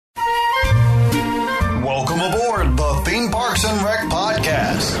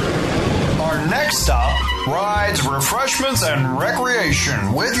News. Our next stop, rides, refreshments, and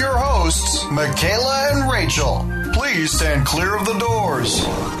recreation with your hosts, Michaela and Rachel. Please stand clear of the doors.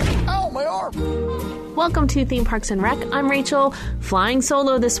 Ow, my arm. Welcome to Theme Parks and Rec. I'm Rachel, flying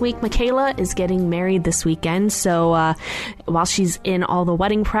solo this week. Michaela is getting married this weekend, so while she's in all the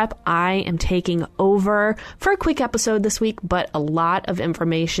wedding prep, I am taking over for a quick episode this week, but a lot of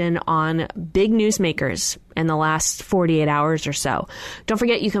information on big newsmakers in the last 48 hours or so. Don't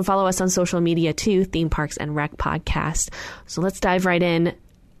forget, you can follow us on social media too, Theme Parks and Rec Podcast. So let's dive right in.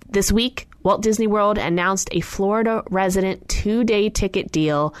 This week, Walt Disney World announced a Florida resident 2-day ticket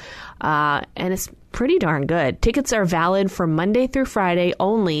deal, and it's pretty darn good. Tickets are valid for Monday through Friday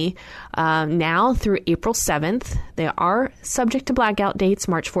only, now through April 7th. They are subject to blackout dates,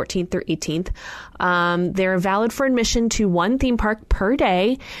 March 14th through 18th. They're valid for admission to one theme park per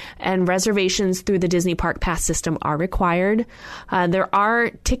day, and reservations through the Disney Park Pass system are required. There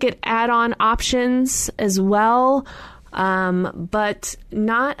are ticket add-on options as well. But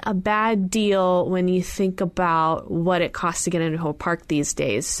not a bad deal when you think about what it costs to get into a park these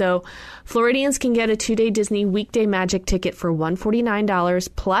days. So Floridians can get a 2-day Disney weekday magic ticket for $149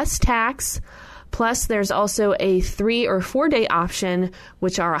 plus tax. Plus, there's also a 3 or 4-day option,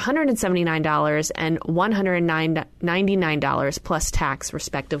 which are $179 and $199 plus tax,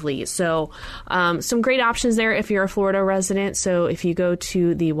 respectively. So some great options there if you're a Florida resident. So if you go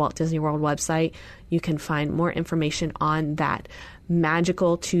to the Walt Disney World website, you can find more information on that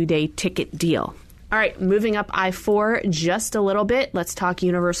magical 2-day ticket deal. All right, moving up I-4 just a little bit. Let's talk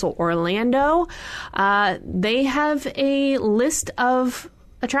Universal Orlando. They have a list of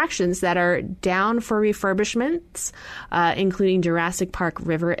attractions that are down for refurbishments, including Jurassic Park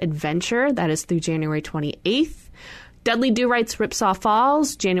River Adventure. That is through January 28th. Dudley Do-Right's Ripsaw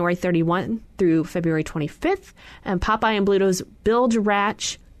Falls, January 31 through February 25th. And Popeye and Bluto's Bilge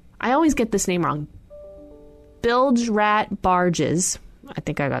Rat, I always get this name wrong, Bilge Rat Barges. I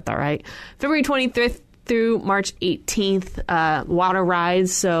think I got that right. February 25th through March 18th. Water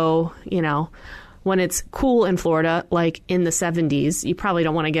rides, so, you know, when it's cool in Florida, like in the 70s, you probably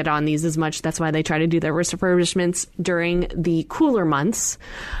don't want to get on these as much. That's why they try to do their refurbishments during the cooler months.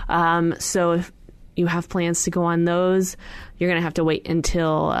 So if you have plans to go on those, you're going to have to wait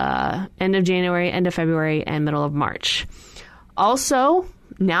until end of January, end of February, and middle of March. Also,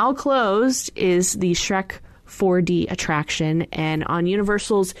 now closed is the Shrek 4D attraction, and on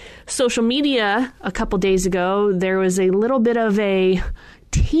Universal's social media a couple days ago, there was a little bit of a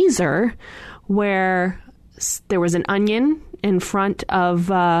teaser where there was an onion in front of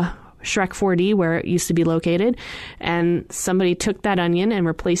Shrek 4D where it used to be located, and somebody took that onion and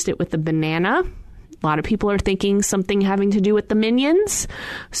replaced it with a banana. A lot of people are thinking something having to do with the Minions,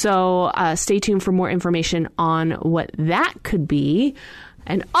 so stay tuned for more information on what that could be.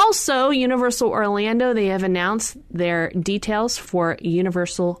 And also, Universal Orlando, they have announced their details for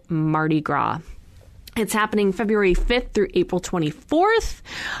Universal Mardi Gras. It's happening February 5th through April 24th,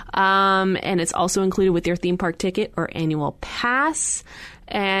 and it's also included with your theme park ticket or annual pass.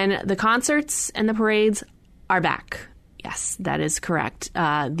 And the concerts and the parades are back. Yes, that is correct.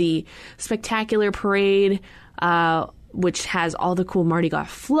 The spectacular parade, which has all the cool Mardi Gras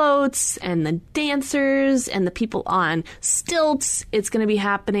floats and the dancers and the people on stilts. It's going to be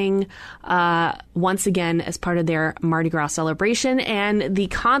happening once again as part of their Mardi Gras celebration. And the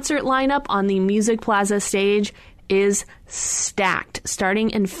concert lineup on the Music Plaza stage is stacked.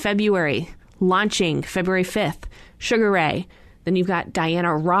 Starting in February, launching February 5th, Sugar Ray. Then you've got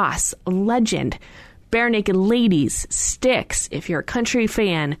Diana Ross, a legend. Bare Naked Ladies, Styx, if you're a country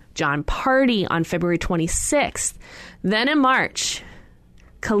fan, John Party on February 26th. Then in March,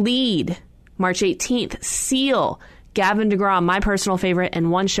 Khalid, March 18th, Seal, Gavin DeGraw, my personal favorite, and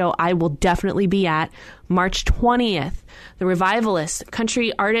one show I will definitely be at, March 20th. The Revivalists,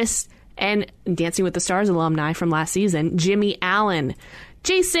 country artist and Dancing with the Stars alumni from last season, Jimmy Allen.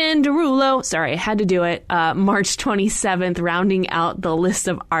 Jason Derulo, sorry, I had to do it, March 27th, rounding out the list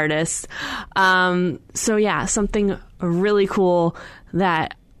of artists. So yeah, something really cool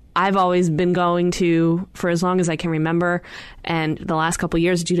that I've always been going to for as long as I can remember. And the last couple of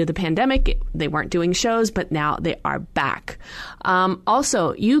years, due to the pandemic, they weren't doing shows, but now they are back.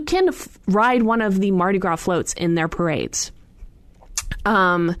 Also, you can ride one of the Mardi Gras floats in their parades.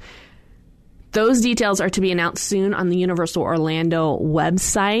 Those details are to be announced soon on the Universal Orlando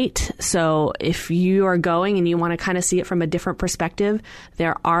website. So if you are going and you want to kind of see it from a different perspective,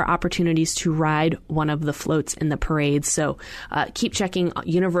 there are opportunities to ride one of the floats in the parade. So keep checking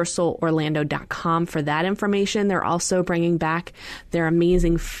universalorlando.com for that information. They're also bringing back their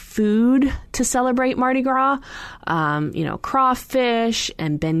amazing food to celebrate Mardi Gras. Crawfish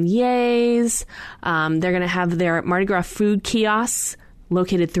and beignets. They're going to have their Mardi Gras food kiosks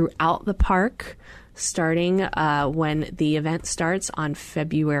located throughout the park, starting when the event starts on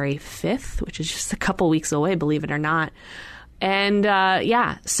February 5th, which is just a couple weeks away, believe it or not. And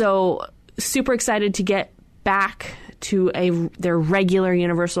so super excited to get back to their regular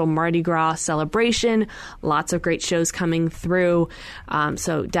Universal Mardi Gras celebration. Lots of great shows coming through.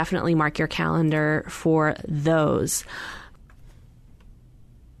 So definitely mark your calendar for those.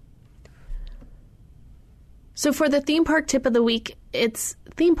 So for the theme park tip of the week, it's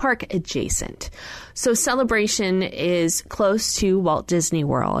theme park adjacent. So Celebration is close to Walt Disney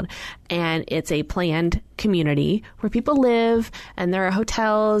World, and it's a planned community where people live, and there are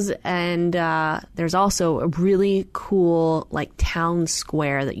hotels, and there's also a really cool town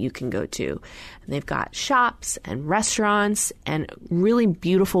square that you can go to. And they've got shops and restaurants and really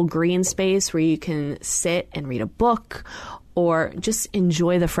beautiful green space where you can sit and read a book or just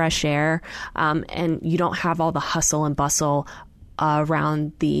enjoy the fresh air, and you don't have all the hustle and bustle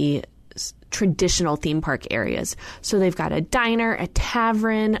around the traditional theme park areas. So they've got a diner, a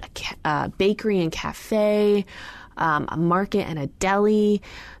tavern, a bakery and cafe, a market and a deli.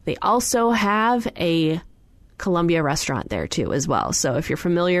 They also have a Columbia restaurant there too as well. So if you're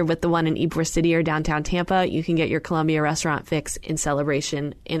familiar with the one in Ybor City or downtown Tampa, you can get your Columbia restaurant fix in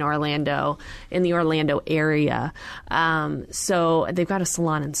Celebration in Orlando, in the Orlando area. So they've got a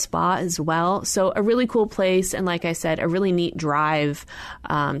salon and spa as well. So a really cool place. And like I said, a really neat drive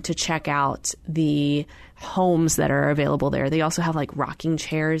to check out the homes that are available there. They also have rocking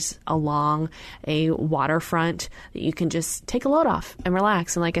chairs along a waterfront that you can just take a load off and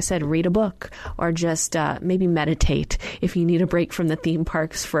relax. And like I said, read a book or just maybe meditate if you need a break from the theme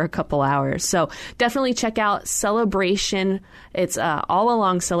parks for a couple hours. So definitely check out Celebration. It's all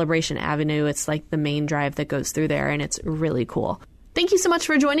along Celebration Avenue. It's the main drive that goes through there, and it's really cool. Thank you so much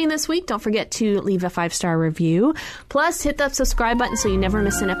for joining this week. Don't forget to leave a 5-star review. Plus, hit that subscribe button so you never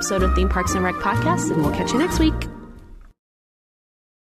miss an episode of Theme Parks and Rec Podcast, and we'll catch you next week.